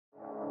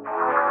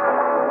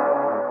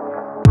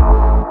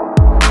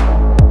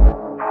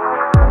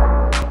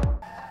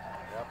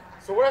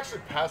So we're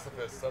actually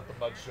pacifists at the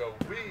Mud Show.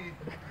 We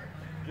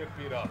get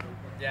beat up.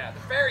 Yeah, the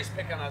fairies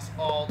pick on us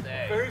all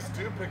day. Fairies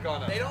do pick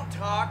on us. They don't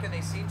talk and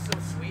they seem so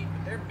sweet,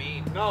 but they're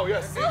mean. No,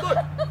 yeah, see, look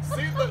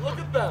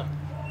at them.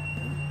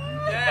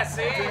 Yeah,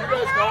 see? Do you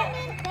guys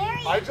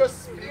know? I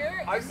just speak.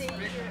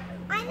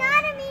 I'm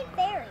not a mean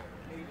fairy.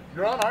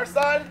 You're on our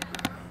side?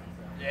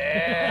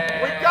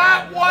 Yeah. We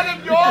got one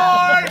of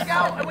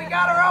yours! we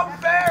got our own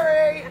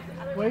fairy!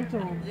 Wave to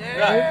him.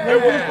 Yeah. Hey,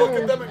 we look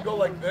at them and go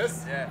like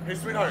this. Yeah. Hey,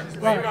 sweetheart.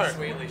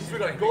 Sweetly.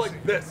 Sweetheart, go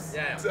like this.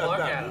 Yeah, at buck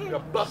them. at him. Yeah,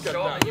 buck at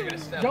Show them. him you're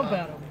gonna step Jump up.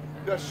 at him.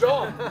 Yeah,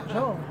 show them.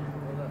 Show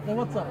him. Then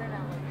what's up?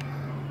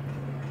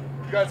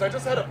 You guys, I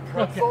just had a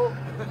pretzel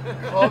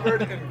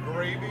covered in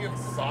gravy and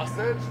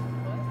sausage.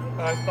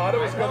 And I thought it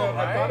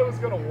was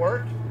gonna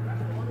work.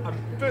 I'm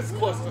this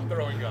close to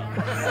throwing up.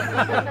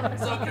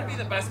 So it could be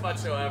the best Mud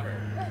Show ever.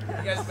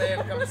 You guys may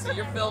have come to see.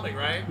 You're filming,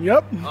 right?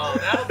 Yep. Oh,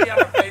 that'll be on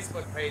our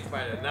Facebook page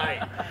by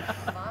tonight.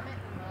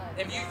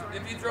 If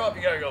you throw up,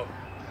 you gotta go,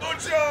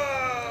 Mucho!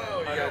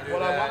 You gotta do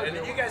that. And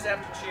then you guys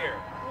have to cheer.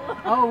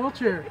 Oh, we'll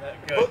cheer.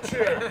 We'll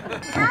cheer. I'll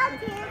cheer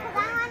because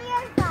I'm on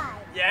your side.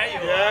 Yeah,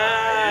 you Yeah. are.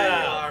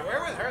 Yeah, you are.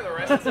 We're with her the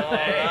rest of the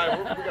day.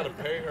 Alright, we gotta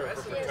pay her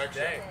for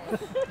protection.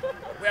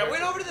 I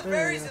went over to the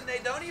fairies and they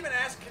don't even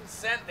ask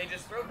consent. They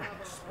just throw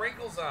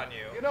sprinkles on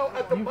you. You know,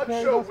 at the You Mud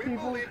pay Show, those we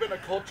people? believe in a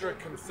culture of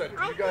consent.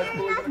 Do you guys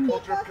believe in a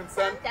culture of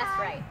consent? That's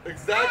right.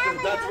 Exactly,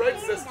 that's right,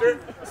 sister.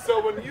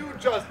 So when you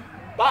just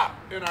bop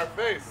in our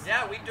face,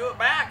 Yeah, we do it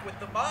back with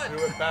the mud. do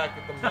it back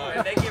with the mud.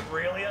 And they get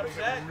really They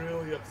upset. get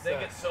really upset. They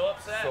get so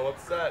upset. So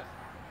upset.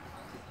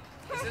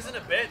 This isn't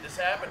a bit. This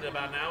happened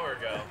about an hour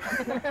ago.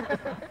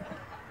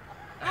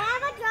 I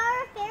have a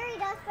jar of fairy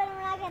dust, but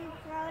we're not going to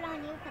throw it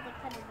on you because I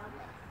couldn't help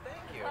it.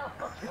 Thank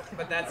you.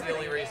 But that's the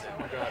only reason.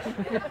 Oh gosh.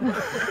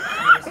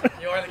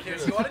 You are the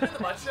cutest. You want to do the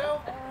Mud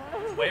Show?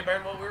 It's way better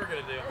than what we were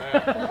going to do.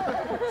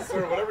 Man.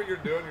 Sir, whatever you're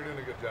doing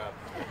a good job.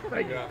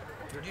 Thank you. Yeah.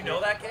 Do you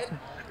know that kid?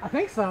 I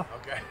think so.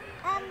 Okay.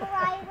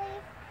 Riley.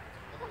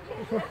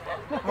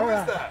 Who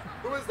is that?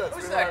 Who is that?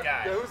 Who's sweetheart? that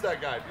guy? Yeah, who's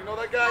that guy? Do you know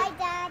that My guy?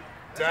 dad.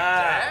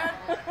 Dad.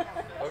 Dad?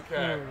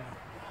 Okay.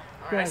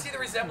 All right, I see the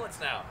resemblance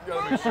now. You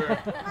gotta make sure. My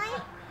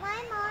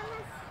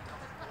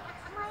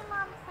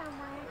mom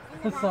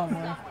somewhere. In the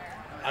Somewhere.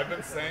 I've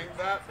been saying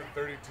that for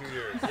 32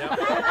 years. Yep.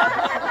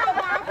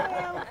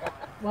 bathroom.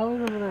 Well, we're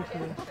going to miss you.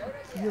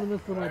 You're going to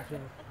miss the Mud Show.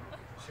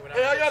 She went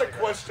Hey, out I got a there.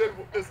 question.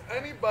 Is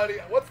anybody,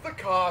 what's the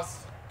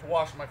cost to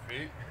wash my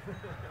feet?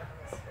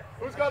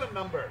 Who's got a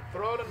number?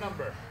 Throw out a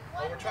number.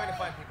 Well, we're trying to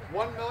find people.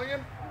 1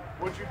 million?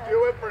 Would you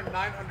do it for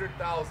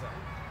 900,000?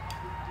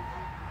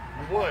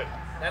 You would.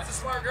 That's a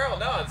smart girl.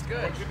 No, it's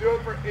good. Would you do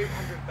it for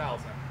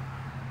 800,000?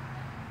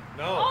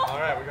 No. All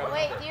right, we got a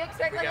Wait, number. do you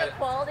expect like got a it.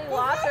 quality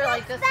wash or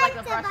like just like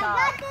a brush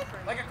off?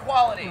 Like a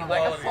quality.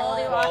 Like a Quality.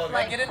 full Quality.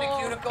 Like get into full-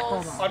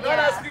 cuticles. I'm not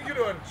asking you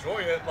to enjoy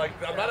it. Like,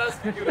 I'm not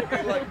asking you to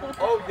be like,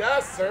 oh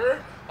yes,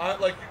 sir.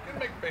 Like, you can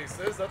make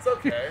faces. That's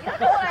okay. You don't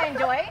know what I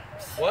enjoy.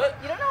 What?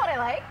 You don't know what I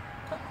like.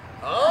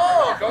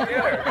 Oh, go get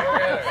her. Go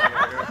get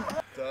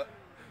her. Duh.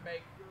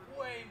 Make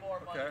way more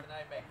money Okay. than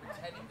I make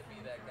pretending to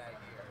be that guy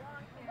here.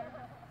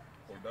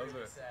 Who does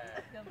it?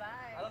 Sad. Goodbye.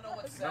 I don't know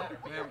what's No, sad.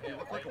 man, you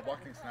look like a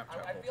walking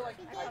Snapchat I feel like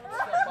I filter. would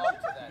step up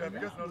to that. Yeah, have you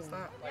guys noticed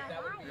that? Like that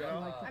would be You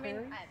know? I mean,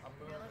 a move in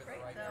the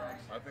right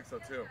direction. I think so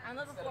too. on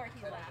the before he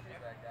laughed.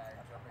 That guy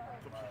jumping on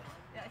the mud.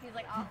 Yeah, he's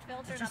like off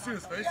filter. Did you see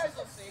his face? You guys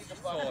will see the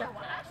Hold fucking on.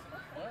 flash.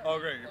 Oh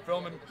great, you're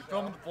filming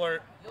the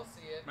flirt. You'll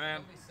see it.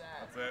 Man, You'll be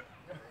sad. that's it.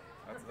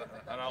 That's it.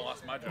 And I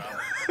lost my job.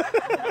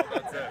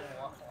 That's it.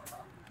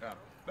 Yeah.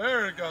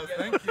 There it goes.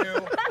 Thank you.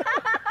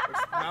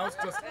 Now it's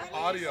just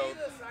audio.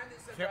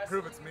 Can't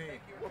prove it's me.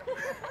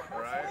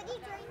 Alright? What are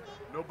you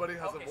drinking? Nobody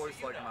has a Okay, voice so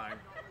you like know. mine.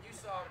 You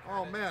saw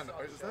Oh man,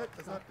 is that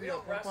the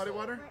porta potty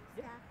water?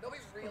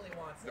 Nobody really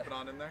wants Dip it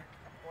on in there.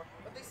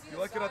 But they see Do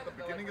you like it at the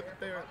beginning of the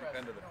day or at the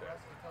end of the day?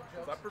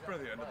 Because I prefer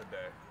the end of the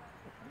day.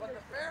 But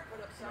the Faire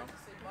put up signs that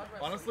say mud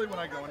wrestling. Honestly, when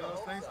I go into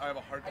those things, I have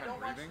a hard I time don't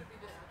want you breathing. to be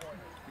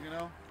disappointed. You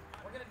know?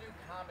 We're gonna do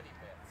comedy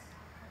bits.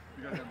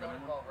 You guys We're have gonna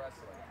been call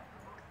wrestling.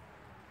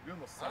 You're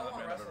the most I don't silent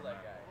want to man I've wrestle ever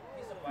that met. guy.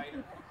 He's a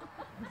fighter.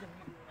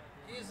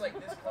 He's like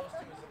this close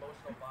to his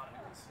emotional bottom.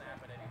 He can snap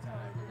at any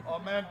time. Oh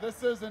man,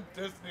 this isn't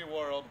Disney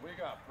World. We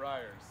got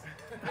friars.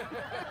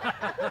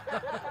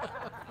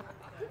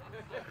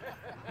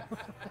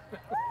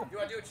 You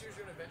want to do a choose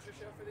your own adventure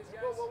show for these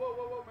guys?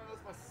 Whoa, man,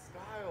 that's my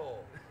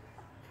style.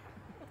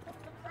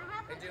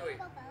 Hey Dewey,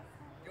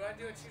 you want to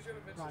do a choose your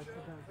own adventure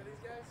show for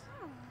these guys?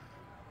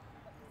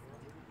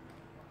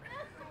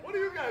 What do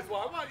you guys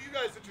want? I want you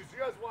guys to choose. You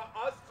guys want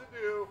us to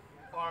do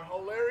our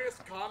hilarious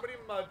comedy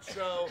mud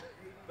show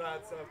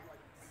that's a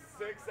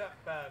 6 at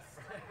best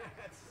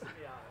Let's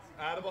be honest.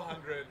 out of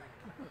 100.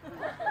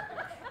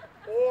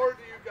 Or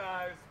do you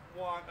guys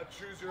want a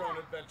choose your own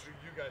adventure?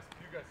 You guys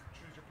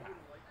choose your path.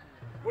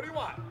 What do you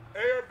want?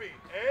 A or B?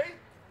 A?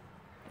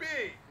 B?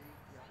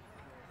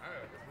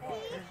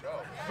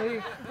 Show.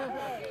 See?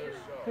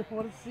 Show.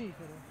 What is C?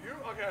 You?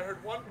 Okay, I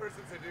heard one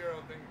person say do your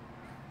own thing.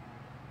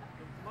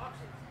 Give them some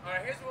options. All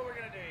right, here's what we're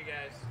gonna do, you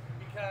guys.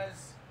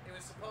 Because it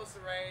was supposed almost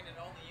the rain and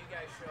only you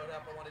guys showed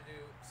up, I want to do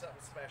something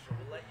special.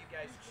 We'll let you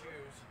guys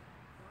choose.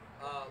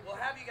 We'll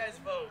have you guys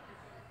vote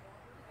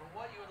on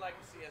what you would like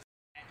to see us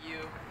at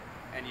you,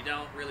 and you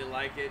don't really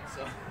like it,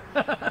 so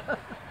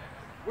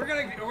we're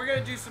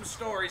gonna do some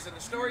stories, and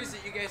the stories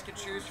that you guys can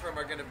choose from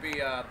are gonna be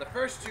the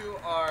first two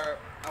are,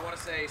 I want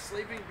to say,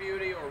 Sleeping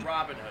Beauty or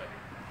Robin Hood.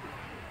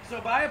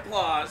 So by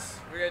applause,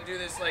 we're gonna do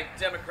this like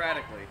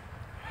democratically.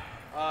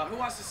 Who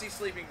wants to see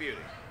Sleeping Beauty?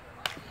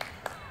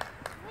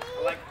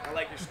 I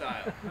like your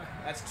style.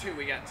 That's two.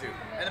 We got two.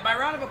 And then by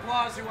round of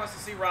applause, who wants to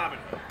see Robin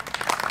Hood?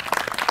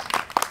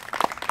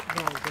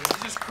 You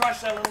just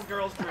crushed that little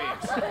girl's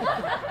dreams. All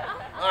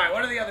right.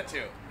 What are the other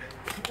two?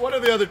 What are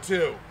the other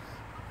two?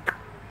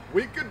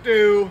 We could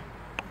do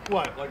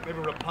what? Like maybe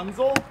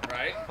Rapunzel?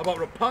 Right. How about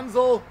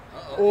Rapunzel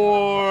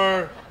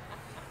or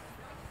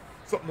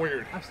something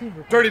weird? I've seen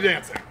Rapunzel. Dirty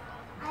Dancing.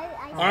 I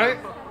All right.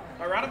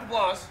 A round of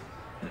applause.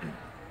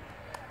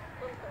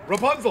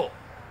 Rapunzel.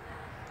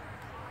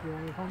 You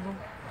want Rapunzel?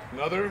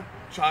 Another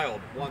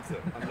child wants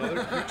it.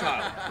 Another cute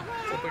child.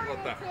 Something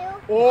about that.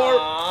 Two. Or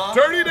Aww.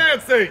 Dirty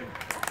Dancing.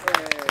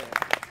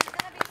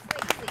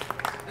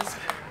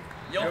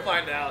 You'll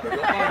find out. You'll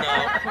find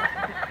out.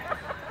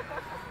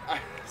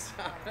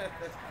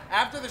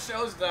 After the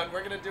show's done,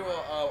 we're gonna do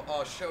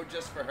a show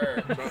just for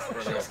her. Just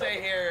for She'll her. stay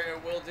here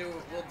and we'll do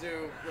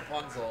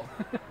Rapunzel.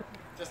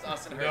 Just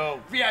us and her. No.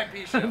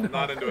 VIP show.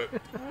 Not into it.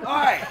 All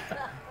right.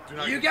 Do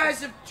not You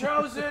guys have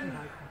chosen.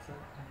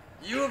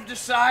 You have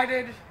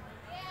decided.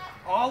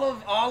 All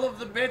of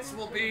the bits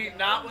will be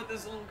not what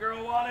this little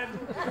girl wanted.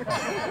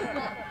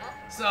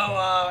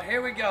 So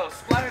here we go.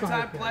 Splatter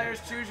time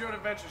players, choose your own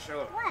adventure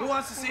show. Who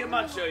wants to see a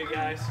munch show, you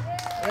guys?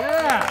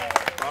 Yeah!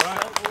 All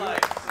right.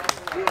 Polite.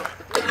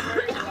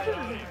 Very polite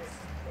audience.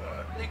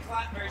 They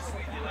clap very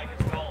sweetly like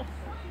it's golf.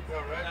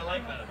 And I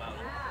like that about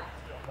them.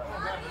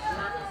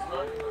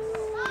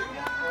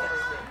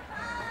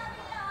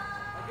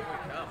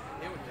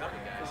 Here we come,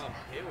 you guys.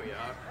 Here we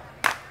are.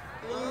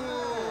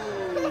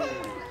 Ooh.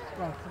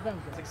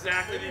 That's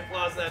exactly the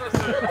applause that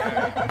deserves.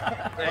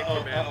 Thank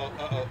you, man.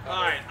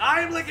 Alright,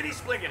 I'm Lickety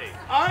Splickety.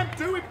 I'm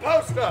Dewey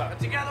Poster. And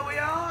together we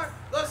are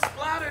the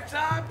Splatter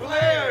Time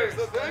Players. Players.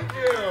 So thank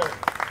you.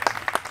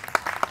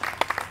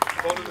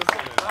 Voted this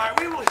one in. Alright,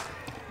 we will.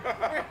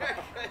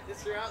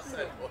 It's your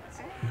outside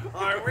voice.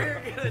 Alright, we're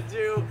gonna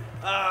do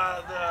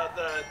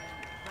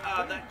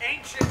the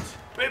ancient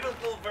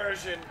biblical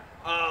version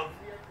of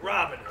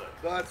Robin Hood.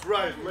 That's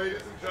right,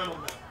 ladies and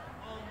gentlemen.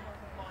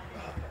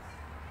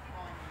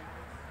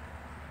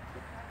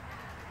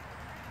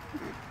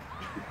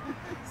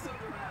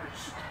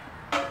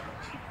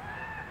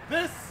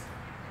 This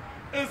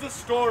is a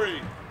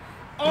story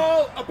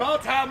all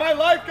about how my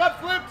life got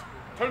flipped,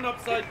 turned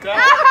upside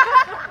down.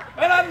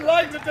 And I'd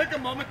like to take a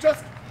moment,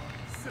 just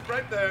sit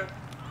right there.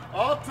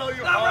 I'll tell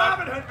you Not how.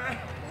 Robin Hood, man.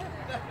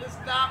 That is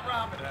not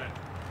Robin Hood.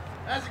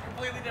 That's a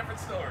completely different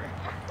story.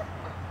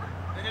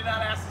 They did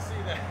not ask to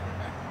see that.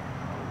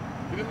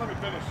 You didn't let me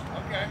finish.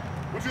 Okay.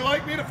 Would you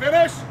like me to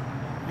finish?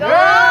 Go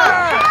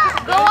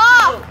off! Go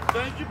off!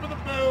 Thank you for the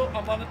bill.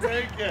 I'm gonna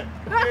take it.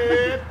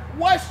 In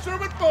West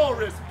Sherwood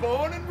Forest,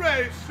 born and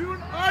raised,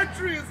 shooting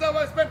archery is how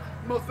I spent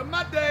most of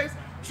my days.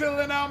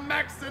 Chilling out,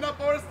 maxing up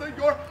Forest of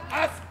Yore.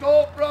 I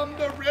stole from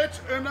the rich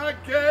and I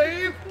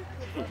gave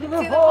To the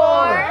poor.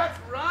 poor! That's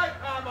right,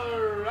 I'm a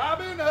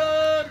Robin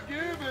Hood.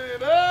 Give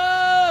it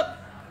up.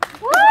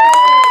 Woo!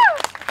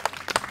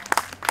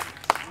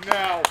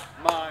 Now,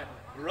 my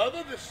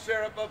brother, the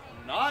sheriff of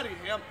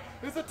Nottingham,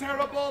 is a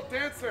terrible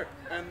dancer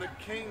and the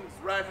king's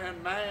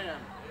right-hand man.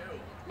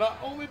 Not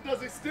only does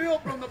he steal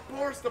from the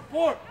poorest of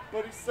poor,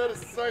 but he set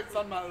his sights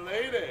on my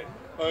lady,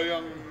 a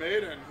young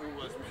maiden who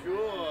was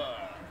pure.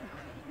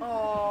 Aww.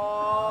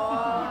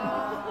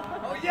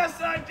 Oh, yes,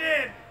 I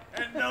did.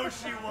 And no,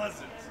 she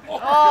wasn't.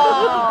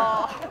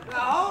 Oh. Now,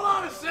 hold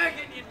on a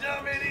second, you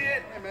dumb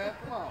idiot. Hey man,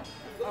 come on.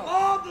 The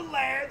law of the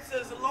land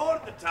says the lord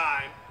of the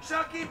time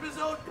shall keep his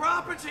own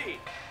property.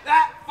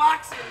 That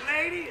foxy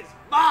lady is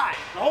mine.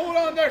 Now hold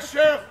on there,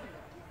 Sheriff.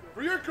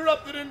 For your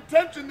corrupted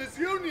intention, this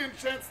union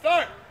shan't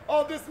start.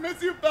 I'll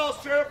dismiss you, foul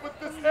sheriff, with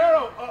this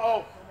arrow.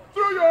 Uh-oh.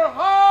 Through your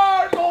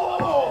heart.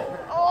 Oh!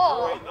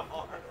 Oh.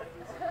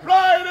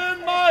 Right in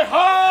my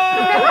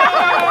heart!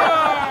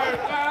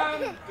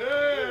 I'm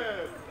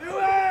dead. Do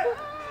it!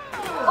 Oh.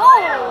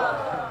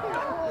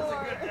 That was a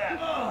good death.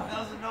 That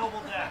was a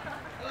noble death.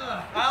 I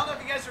don't know if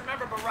you guys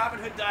remember, but Robin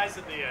Hood dies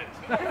at the end.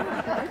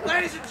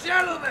 Ladies and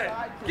gentlemen,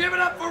 give it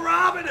up for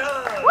Robin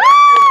Hood!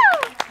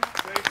 Woo!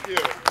 Thank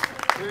you.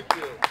 Thank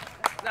you.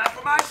 Now,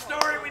 for my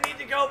story, we need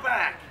to go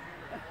back.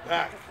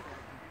 Back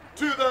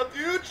to the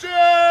future!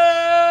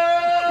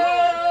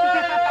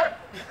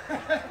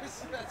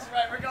 That's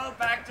right, we're going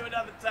back to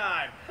another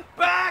time.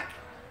 Back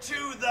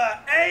to the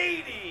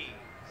 80s.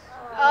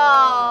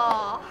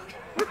 Oh.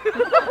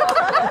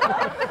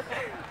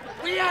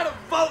 We had a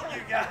vote,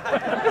 you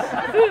guys.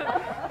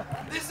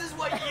 This is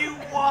what you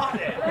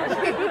wanted.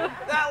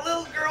 That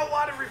little girl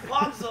wanted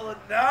Rapunzel, and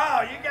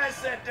no, you guys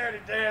said Dirty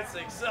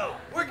Dancing. So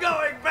we're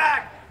going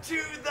back to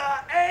the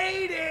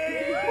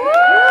 80s. All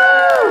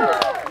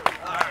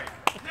right,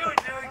 do it,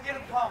 get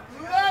him pumped.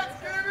 Let's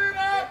give it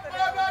up for the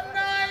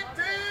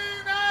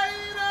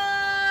 1980s!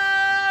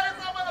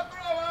 I'm gonna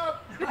throw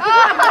up!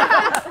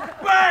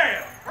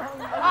 Bam!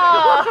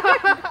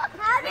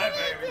 How did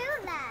he do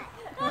that?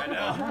 I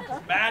know,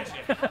 it's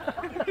magic.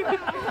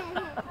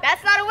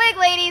 That's not a wig,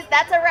 ladies.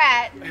 That's a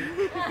rat.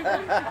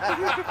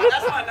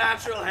 That's my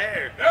natural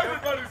hair.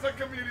 Everybody's a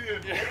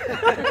comedian.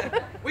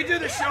 We do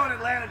the show in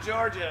Atlanta,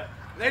 Georgia.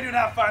 They do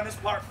not find this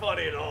part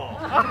funny at all.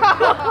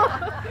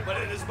 But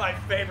it is my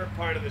favorite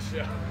part of the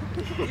show.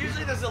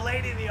 Usually there's a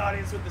lady in the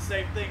audience with the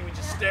same thing. We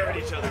just stare at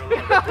each other a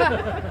little bit.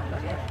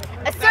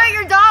 Assert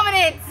your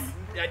dominance.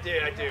 I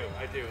do.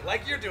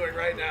 Like you're doing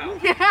right now.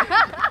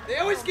 They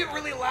always get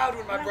really loud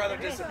when my brother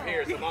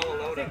disappears. I'm all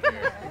alone up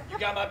here. You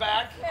got my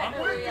back? I'm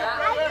with you.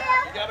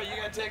 You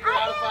gonna take her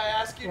out if I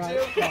ask you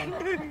to?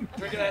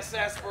 Drinking that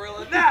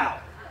sarsaparilla. Now,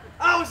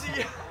 I was a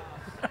young,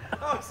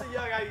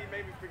 you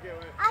made me forget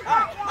what.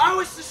 I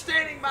was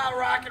sustaining my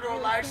rock and roll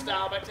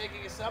lifestyle by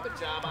taking a summer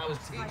job. I was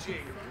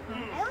teaching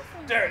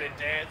dirty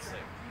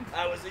dancing.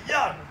 I was a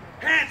young,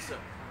 handsome,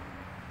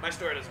 my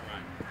story doesn't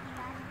rhyme,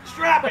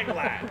 strapping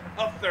lad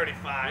of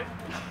 35.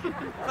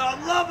 Fell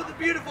in love with a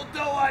beautiful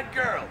doe-eyed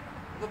girl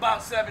of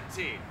about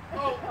 17.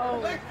 Oh,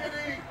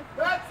 lickety!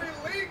 That's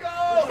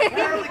illegal!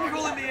 Apparently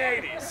cool in the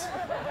 80s.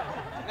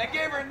 And I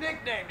gave her a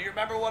nickname. Do you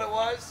remember what it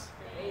was?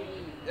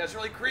 Yeah, it's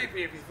really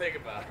creepy if you think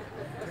about it.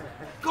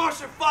 Of course,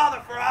 her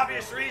father, for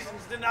obvious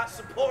reasons, did not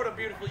support a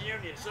beautiful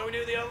union, so we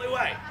knew the only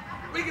way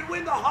we could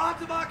win the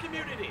hearts of our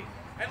community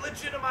and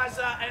legitimize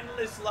our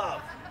endless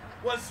love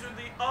was through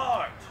the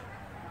art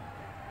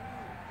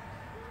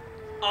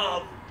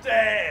of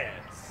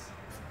dance.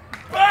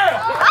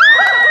 Bam!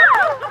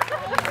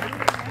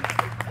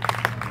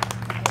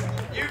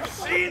 You've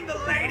seen the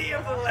Lady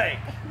of the Lake.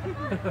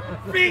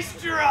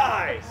 Feast your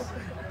eyes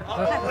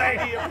on the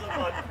Lady of the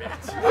Mud Pit.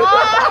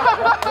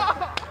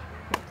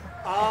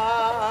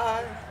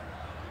 I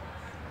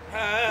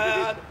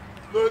had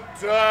the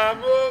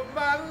time of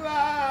my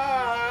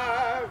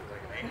life,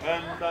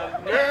 and I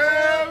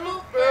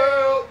never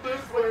felt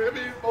this way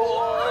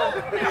before.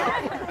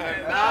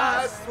 And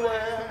I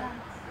swear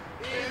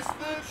it's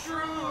the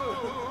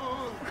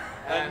truth,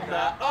 and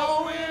I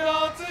owe it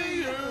all to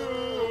you.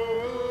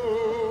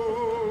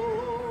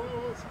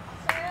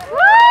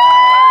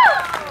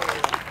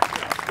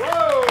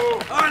 Whoa!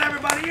 All right,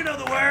 everybody, you know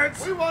the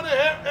words. We want to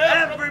hear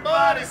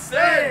Everybody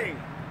sing.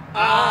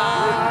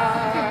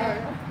 I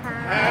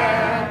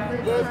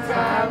had the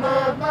time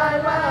of my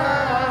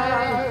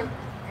life,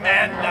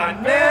 And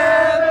I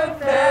never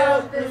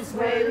felt this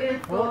way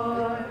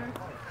before.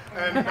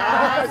 and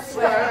I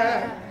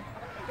swear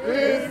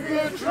it's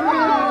the truth,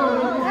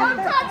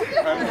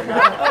 and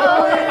I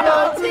owe it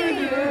all to you.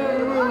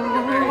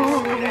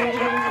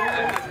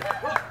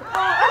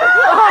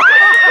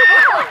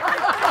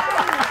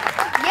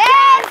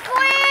 Yes,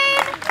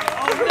 queen.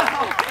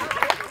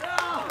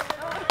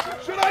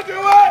 Should I do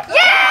it?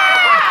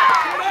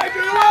 Yeah. Should I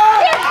do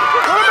it?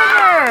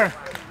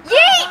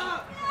 Yeet.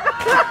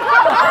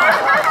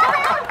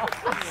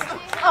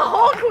 A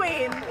whole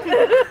queen.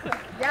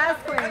 Yes,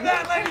 queen. And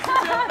that, ladies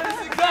and gentlemen, is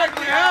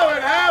Exactly how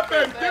it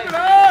happened. Give it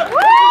up.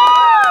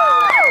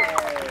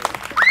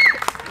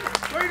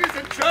 Ladies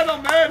and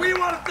gentlemen. We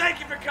want to thank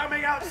you for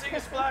coming out and seeing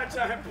Splatter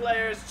Time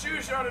Players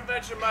Choose Your Own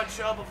Adventure Mud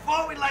Show.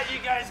 Before we let you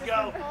guys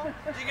go,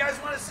 do you guys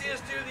want to see us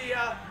do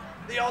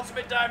the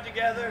ultimate dive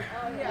together?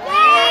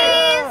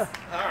 Yes.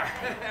 All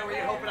right. Were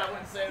you hoping I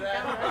wouldn't say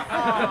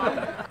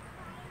that?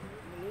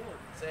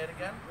 Say it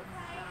again.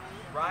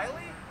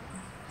 Riley?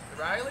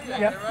 Riley? Did I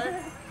get it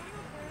right?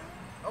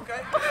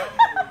 Okay.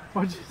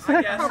 What'd you say? I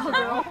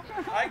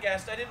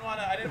guessed. I didn't want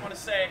to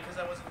say it because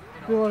I wasn't,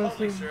 You want to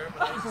totally see? sure.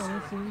 But I was You want to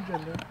assuming. see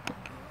gender?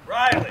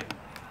 Riley,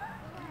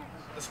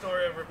 the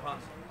story of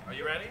Rapunzel. Are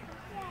you ready?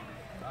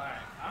 All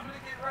right. I'm gonna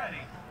get ready.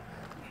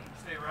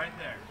 Stay right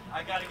there.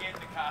 I gotta get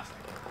in the costume.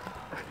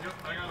 Yep,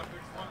 I gotta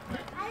fix one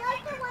thing. I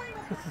like the one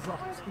with This is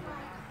awesome.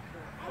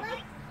 I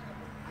like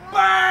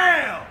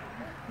Bam!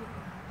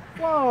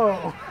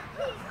 Whoa!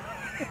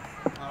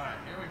 All right,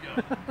 here we go.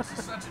 This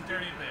is such a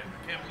dirty bit. I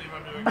can't believe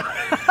I'm doing this.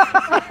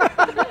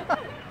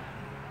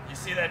 You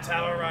see that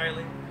tower,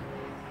 Riley?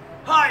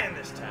 High in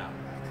this tower,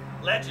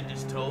 legend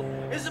is told,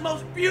 is the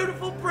most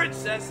beautiful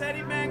princess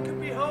any man could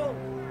behold.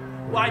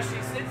 Why, she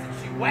sits and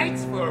she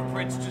waits for a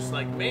prince just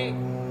like me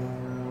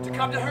to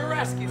come to her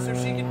rescue so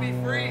she can be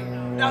free.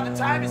 Now the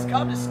time has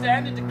come to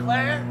stand and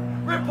declare,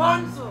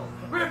 Rapunzel,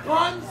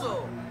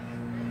 Rapunzel.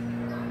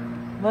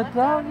 Let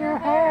down your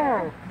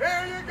hair!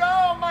 Here you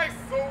go, my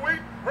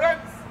sweet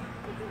prince.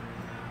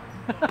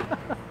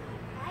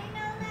 I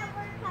know that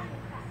word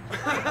coming from.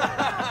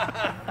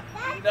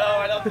 No,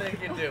 I don't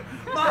think you do.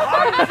 My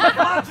heart is a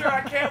flutter.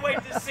 I can't wait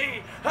to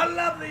see her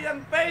lovely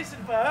young face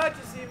and for her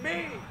to see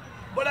me.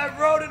 But I've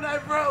rode and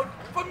I've rode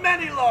for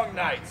many long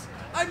nights.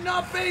 I've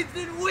not bathed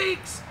in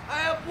weeks. I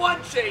have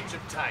one change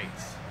of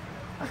tights.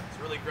 It's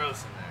really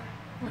gross in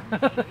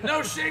there.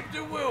 No shape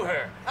to woo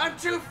her. I'm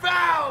too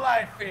foul,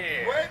 I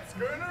fear. Quit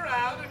screwing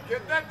around and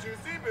get that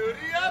juicy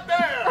booty up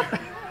there.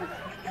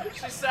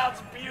 She sounds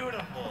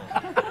beautiful.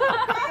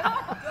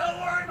 Don't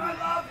worry, my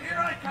love, here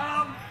I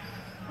come.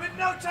 With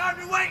no time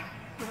to wait.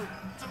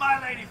 To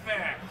my lady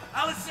Faire,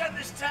 I'll ascend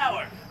this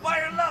tower by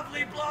her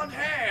lovely blonde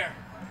hair.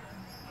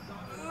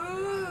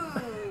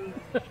 Ooh.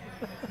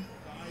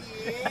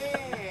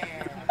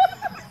 Yeah.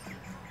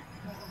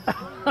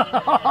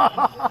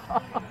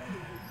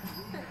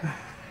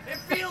 It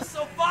feels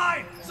so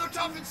fine, so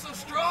tough and so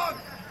strong,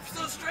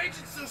 so strange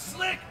and so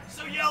slick,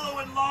 so yellow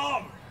and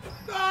long.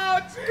 Oh,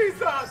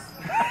 Jesus!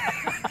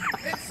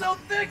 It's so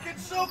thick and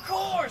so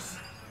coarse.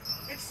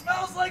 It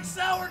smells like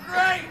sour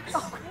grapes.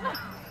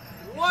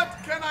 What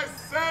can I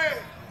say?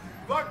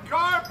 The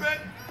carpet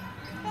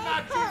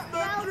matches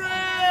the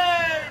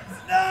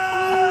drapes! No!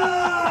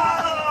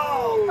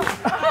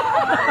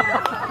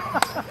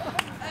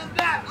 And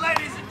that,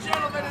 ladies and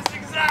gentlemen, is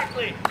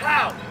exactly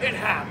how it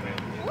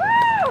happened.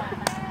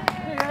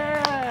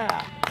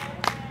 Yeah.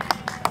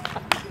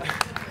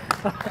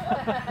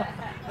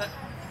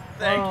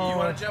 Thank you. You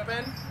want to jump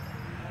in?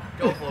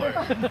 Go for it.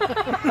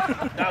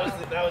 That was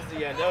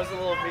the end. That was a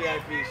little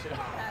VIP show.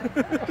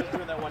 Just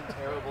doing that one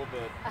terrible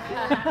bit.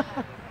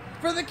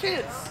 For the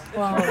kids.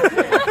 Wow.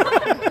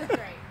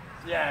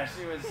 Yeah,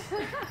 she was.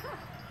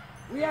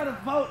 We had a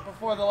vote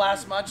before the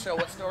last Mud Show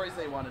what stories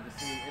they wanted to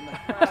see, and the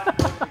crowd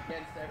voted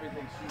against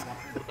everything she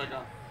wanted. Put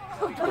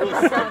it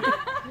back on.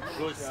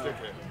 Really stick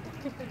it.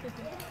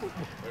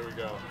 There we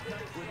go.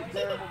 With a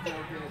terrible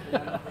joke in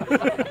it.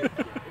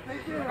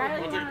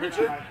 Want to take a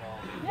picture?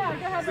 Yeah,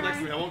 go ahead, Sit next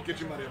to me. Ryan. I won't get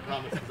you money, I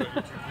promise. Because I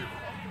get too cute.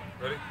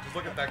 Ready? Just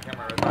look at that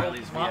camera right there.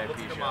 Riley's Come on, VIP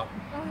let's come show. up.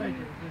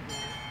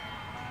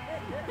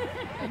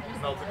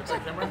 Mel, look at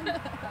that camera.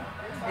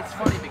 It's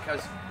funny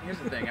because here's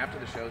the thing. After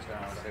the show's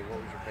done, I'll say, "What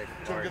was your favorite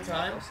Did you have a part?" good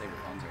time? I'll say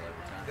Rapunzel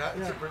every time. Yeah,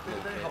 it's your birthday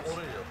today? How old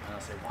are you? And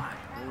I'll say, "Why?"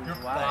 You're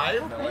Why?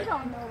 5? They're They like,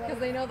 don't know because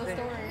they know the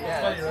story.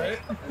 Yeah. Funny, right?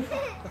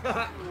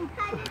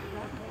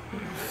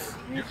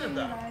 You did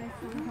that.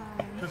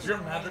 Because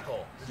you're magical.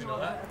 Did you know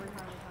that?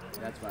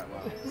 That's why.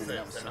 Wow. Say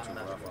That was it, such a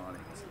not rough magical.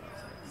 audience.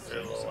 Say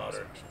it a little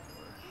louder.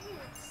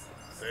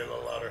 Say it a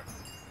little louder.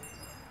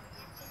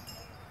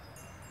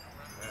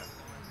 Man,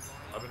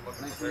 I've been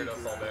looking Nice for to meet us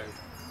you, all day. Riley.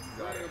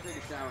 We're gonna go take a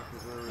shower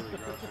because we're really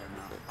gross right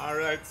now. All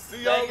right, see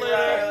y'all Thank you, later.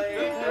 Riley.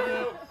 Thank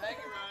you. Thank